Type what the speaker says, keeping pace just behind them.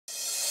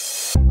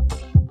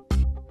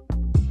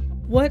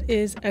What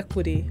is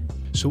equity?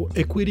 So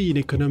equity in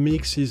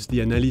economics is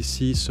the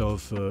analysis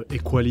of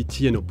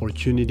equality and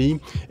opportunity.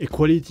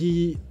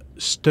 Equality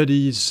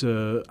studies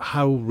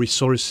how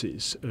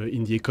resources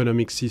in the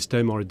economic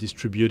system are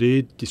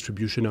distributed,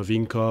 distribution of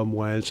income,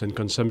 wealth, and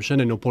consumption.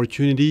 And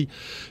opportunity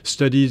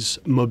studies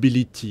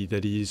mobility,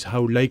 that is,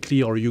 how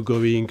likely are you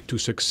going to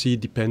succeed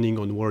depending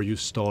on where you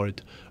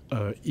start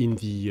in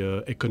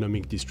the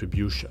economic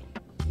distribution.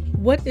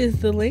 What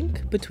is the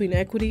link between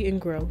equity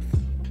and growth?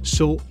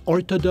 So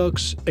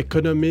orthodox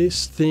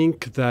economists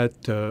think that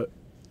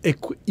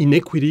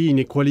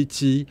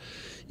inequality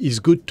is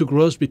good to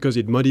growth because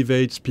it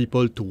motivates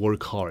people to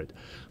work hard.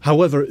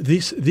 However,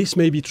 this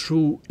may be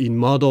true in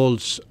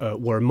models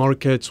where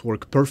markets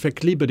work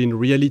perfectly, but in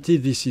reality,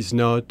 this is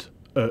not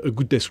a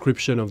good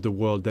description of the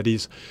world. That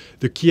is,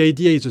 the key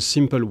idea is a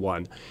simple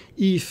one.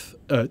 If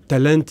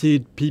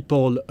talented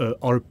people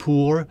are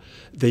poor,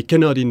 they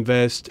cannot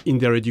invest in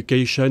their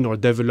education or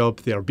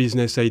develop their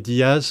business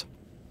ideas.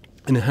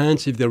 And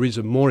hence, if there is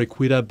a more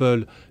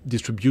equitable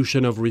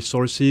distribution of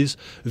resources,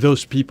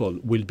 those people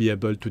will be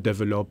able to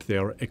develop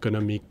their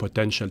economic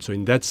potential. So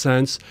in that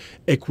sense,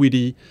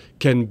 equity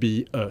can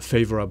be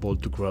favorable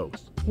to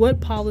growth. What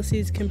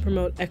policies can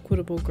promote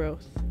equitable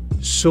growth?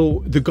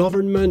 So the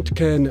government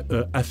can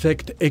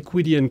affect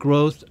equity and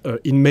growth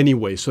in many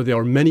ways. So there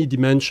are many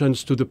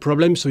dimensions to the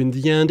problem. So in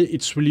the end,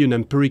 it's really an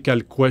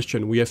empirical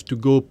question. We have to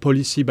go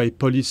policy by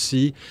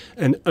policy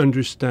and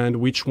understand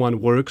which one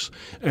works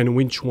and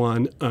which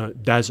one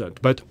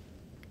doesn't. But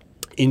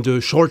in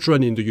the short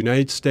run, in the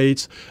United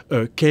States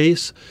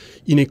case,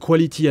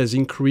 inequality has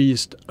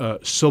increased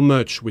so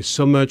much, with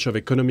so much of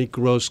economic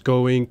growth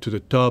going to the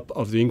top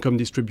of the income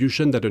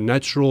distribution, that a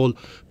natural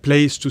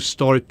place to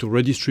start to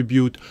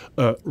redistribute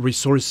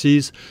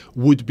resources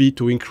would be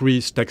to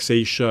increase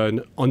taxation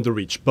on the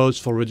rich, both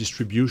for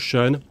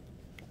redistribution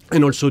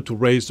and also to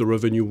raise the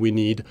revenue we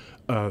need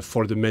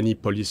for the many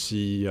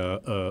policy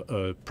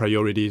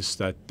priorities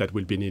that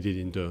will be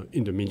needed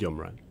in the medium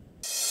run.